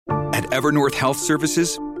At Evernorth Health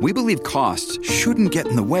Services, we believe costs shouldn't get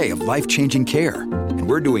in the way of life-changing care, and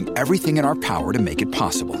we're doing everything in our power to make it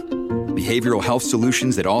possible. Behavioral health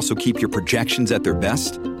solutions that also keep your projections at their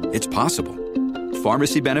best? It's possible.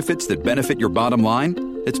 Pharmacy benefits that benefit your bottom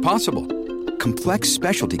line? It's possible. Complex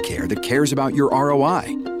specialty care that cares about your ROI?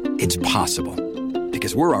 It's possible.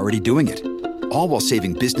 Because we're already doing it. All while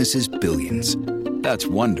saving businesses billions. That's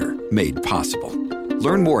Wonder made possible.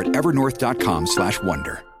 Learn more at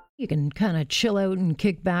evernorth.com/wonder. You can kind of chill out and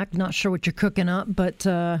kick back. Not sure what you're cooking up, but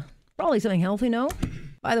probably something healthy, no?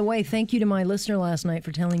 By the way, thank you to my listener last night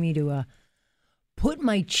for telling me to put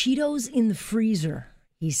my Cheetos in the freezer,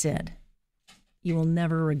 he said. You will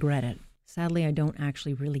never regret it. Sadly, I don't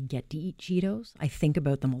actually really get to eat Cheetos. I think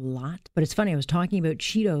about them a lot. But it's funny, I was talking about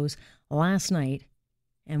Cheetos last night,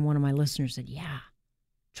 and one of my listeners said, yeah,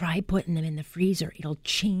 try putting them in the freezer. It'll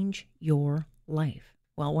change your life.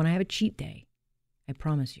 Well, when I have a cheat day, I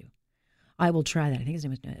promise you, I will try that. I think his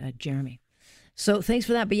name is Jeremy. So thanks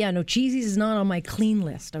for that. But yeah, no, Cheesies is not on my clean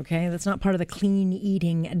list, okay? That's not part of the clean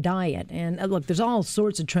eating diet. And look, there's all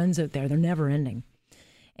sorts of trends out there. They're never ending.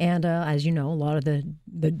 And as you know, a lot of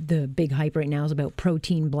the big hype right now is about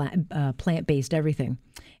protein, plant-based everything.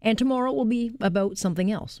 And tomorrow will be about something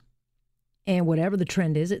else. And whatever the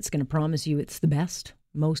trend is, it's going to promise you it's the best,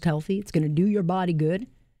 most healthy. It's going to do your body good.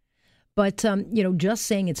 But, just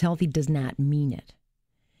saying it's healthy does not mean it.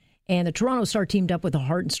 And the Toronto Star teamed up with the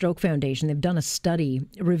Heart and Stroke Foundation. They've done a study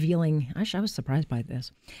revealing, actually, I was surprised by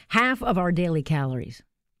this, half of our daily calories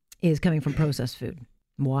is coming from processed food.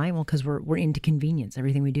 Why? Well, because we're into convenience.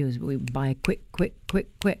 Everything we do is we buy quick.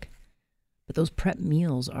 But those prep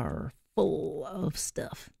meals are full of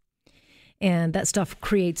stuff. And that stuff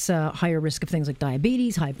creates a higher risk of things like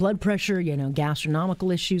diabetes, high blood pressure, gastronomical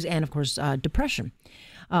issues, and, of course, depression.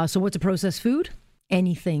 So what's a processed food?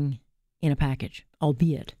 Anything in a package,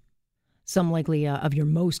 albeit some likely of your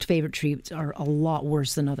most favorite treats are a lot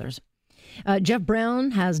worse than others. Jeff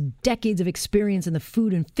Brown has decades of experience in the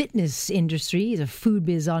food and fitness industry. He's a food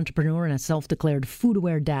biz entrepreneur and a self-declared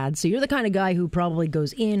food-aware dad. So you're the kind of guy who probably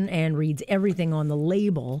goes in and reads everything on the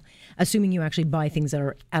label, assuming you actually buy things that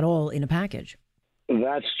are at all in a package.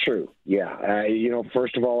 That's true. Yeah.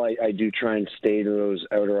 First of all, I do try and stay to those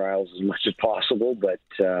outer aisles as much as possible. But,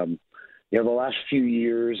 the last few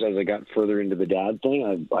years, as I got further into the dad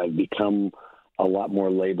thing, I've become a lot more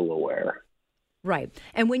label aware. Right.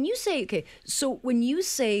 And when you say, the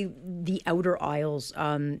outer aisles,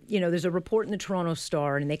 there's a report in the Toronto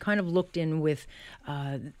Star, and they kind of looked in with,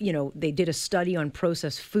 they did a study on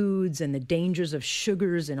processed foods and the dangers of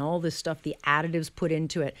sugars and all this stuff, the additives put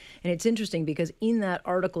into it. And it's interesting because in that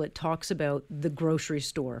article, it talks about the grocery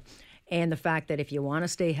store and the fact that if you want to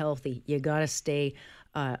stay healthy, you got to stay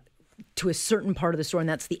to a certain part of the store, and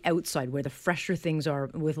that's the outside where the fresher things are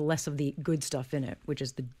with less of the good stuff in it, which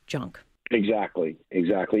is the junk. Exactly. They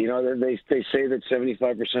say that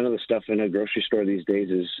 75% of the stuff in a grocery store these days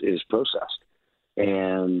is processed.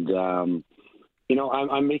 And,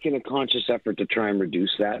 I'm making a conscious effort to try and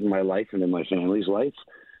reduce that in my life and in my family's life.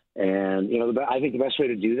 And, I think the best way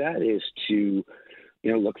to do that is to,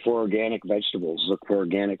 look for organic vegetables, look for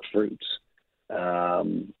organic fruits.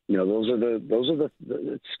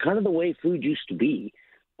 It's kind of the way food used to be.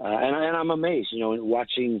 And I'm amazed,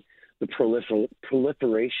 watching the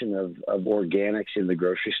proliferation of organics in the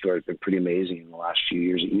grocery store has been pretty amazing in the last few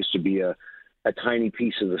years. It used to be a tiny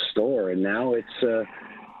piece of the store, and now it's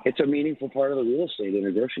a meaningful part of the real estate in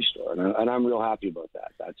a grocery store, and I'm real happy about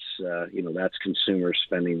that. That's consumers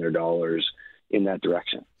spending their dollars in that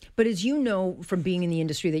direction. But as you know from being in the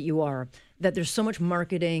industry that you are, that there's so much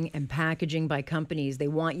marketing and packaging by companies. They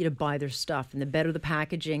want you to buy their stuff, and the better the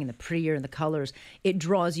packaging and the prettier and the colors, it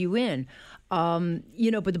draws you in. But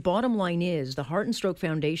the bottom line is the Heart and Stroke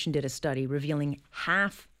Foundation did a study revealing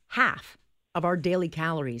half of our daily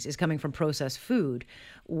calories is coming from processed food,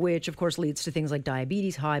 which of course leads to things like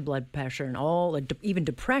diabetes, high blood pressure, and even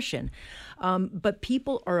depression. But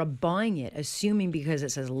people are buying it, assuming because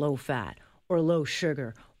it says low fat or low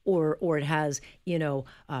sugar, or it has,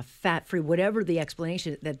 fat-free, whatever the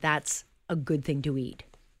explanation, that's a good thing to eat.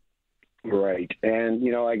 Right. And,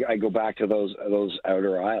 I go back to those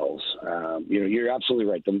outer aisles. You're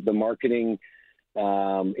absolutely right. The marketing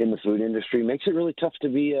in the food industry makes it really tough to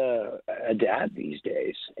be a dad these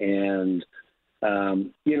days. And,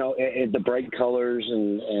 the bright colors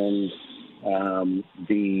and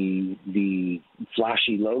the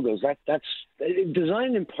flashy logos, that's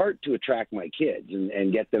designed in part to attract my kids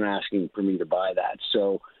and get them asking for me to buy that.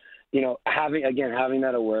 So, having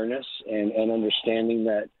that awareness and understanding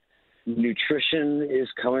that nutrition is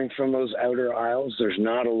coming from those outer aisles. There's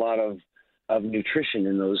not a lot of of nutrition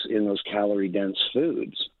in those calorie dense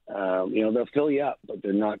foods. They'll fill you up, but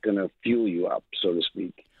they're not going to fuel you up, so to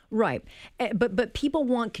speak. Right. But people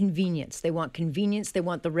want convenience. They want convenience. They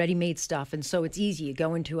want the ready-made stuff. And so it's easy. You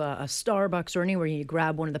go into a Starbucks or anywhere, you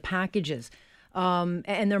grab one of the packages,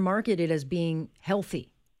 and they're marketed as being healthy.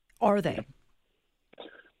 Are they?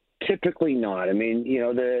 Typically not. I mean,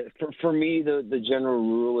 for me, the general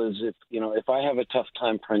rule is if I have a tough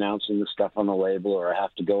time pronouncing the stuff on the label or I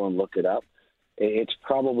have to go and look it up, it's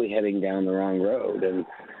probably heading down the wrong road. And,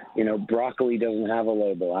 broccoli doesn't have a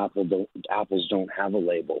label. Apples don't have a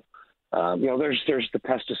label. There's the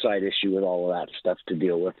pesticide issue with all of that stuff to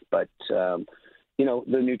deal with. But, the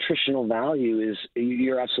nutritional value is,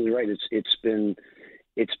 you're absolutely right.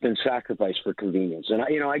 It's been sacrificed for convenience. And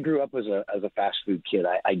I grew up as a fast food kid.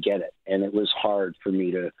 I get it. And it was hard for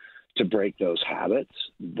me to break those habits.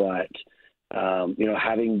 But,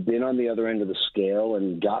 having been on the other end of the scale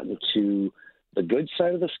and gotten to the good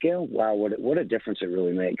side of the scale, wow, what a difference it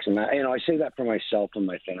really makes. And I say that for myself and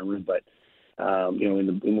my family, but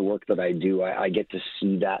in the work that I do, I get to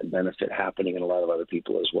see that benefit happening in a lot of other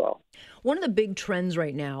people as well. One of the big trends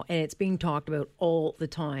right now, and it's being talked about all the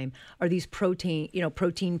time, are these protein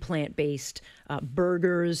plant-based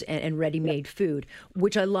burgers and ready-made food,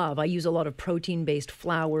 which I love. I use a lot of protein-based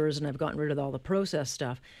flours, and I've gotten rid of all the processed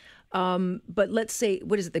stuff. But let's say,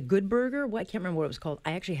 what is it, the Good Burger? I can't remember what it was called.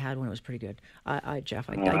 I actually had one. It was pretty good. Jeff,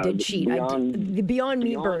 I did cheat. The Beyond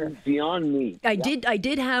Meat Burger. Beyond Meat. I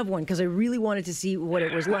did have one because I really wanted to see what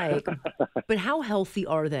it was like. But how healthy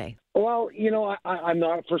are they? Well, I'm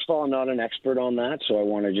not, first of all, I'm not an expert on that, so I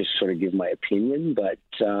want to just sort of give my opinion. But,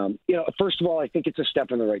 first of all, I think it's a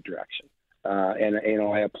step in the right direction.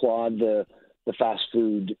 I applaud the fast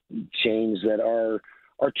food chains that are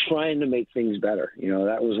trying to make things better.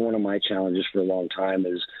 That was one of my challenges for a long time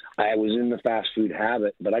is I was in the fast food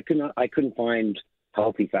habit, but I couldn't find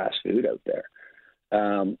healthy fast food out there.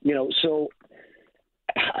 So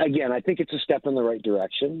again, I think it's a step in the right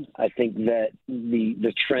direction. I think that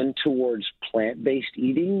the trend towards plant-based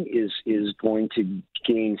eating is going to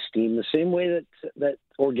gain steam the same way that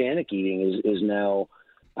organic eating is now,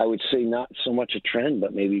 I would say, not so much a trend,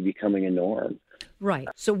 but maybe becoming a norm. Right.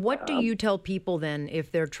 So what do you tell people then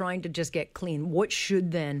if they're trying to just get clean? What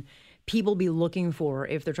should then people be looking for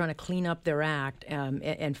if they're trying to clean up their act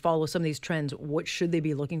and follow some of these trends? What should they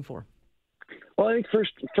be looking for? Well, I think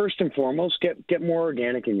first and foremost, get more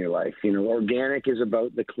organic in your life. Organic is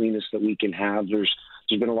about the cleanest that we can have. There's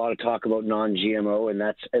been a lot of talk about non-GMO,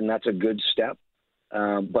 and that's a good step.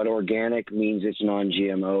 But organic means it's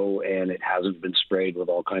non-GMO and it hasn't been sprayed with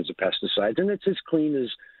all kinds of pesticides, and it's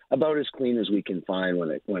about as clean as we can find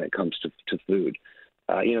when it comes to food.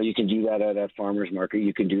 You can do that at a farmer's market.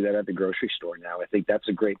 You can do that at the grocery store now. I think that's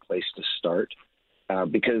a great place to start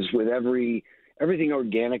because with everything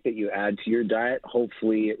organic that you add to your diet,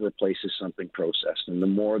 hopefully it replaces something processed. And the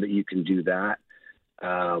more that you can do that,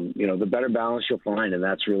 the better balance you'll find. And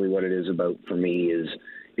that's really what it is about for me is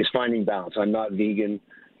finding balance. I'm not vegan.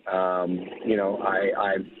 I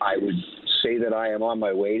would say that I am on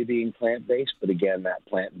my way to being plant-based, but again, that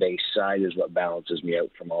plant-based side is what balances me out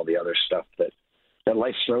from all the other stuff that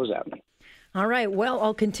life throws at me. All right. Well,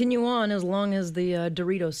 I'll continue on as long as the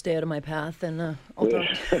Doritos stay out of my path, and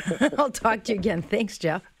I'll talk to you again. Thanks,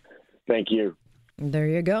 Jeff. Thank you. There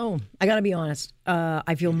you go. I got to be honest.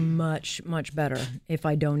 I feel much, much better if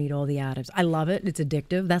I don't eat all the additives. I love it. It's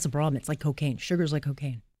addictive. That's a problem. It's like cocaine. Sugar's like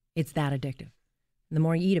cocaine. It's that addictive. The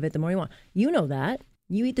more you eat of it, the more you want. You know that.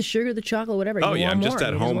 You eat the sugar, the chocolate, whatever. Oh, yeah. I'm just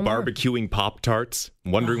at home barbecuing Pop-Tarts,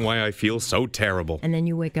 wondering why I feel so terrible. And then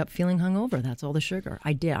you wake up feeling hungover. That's all the sugar.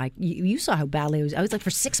 I did. You saw how badly I was. I was like, for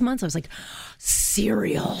 6 months, I was like,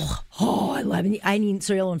 cereal. Oh, I haven't eaten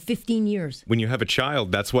cereal in 15 years. When you have a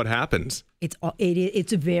child, that's what happens.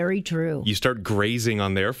 It's very true. You start grazing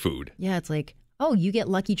on their food. Yeah, it's like, oh, you get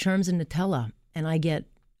Lucky Charms and Nutella. And I get,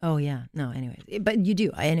 oh, yeah. No, anyway. But you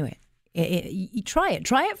do. Anyway. You try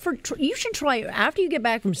it. You should try it after you get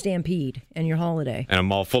back from Stampede and your holiday. And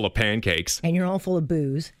I'm all full of pancakes. And you're all full of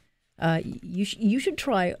booze. You should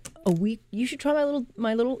try a week. You should try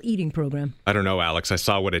my little eating program. I don't know, Alex. I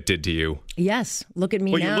saw what it did to you. Yes. Look at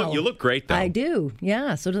me now. You look great, though. I do.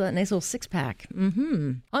 Yeah. So does that nice little six-pack.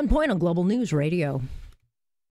 On Point on Global News Radio.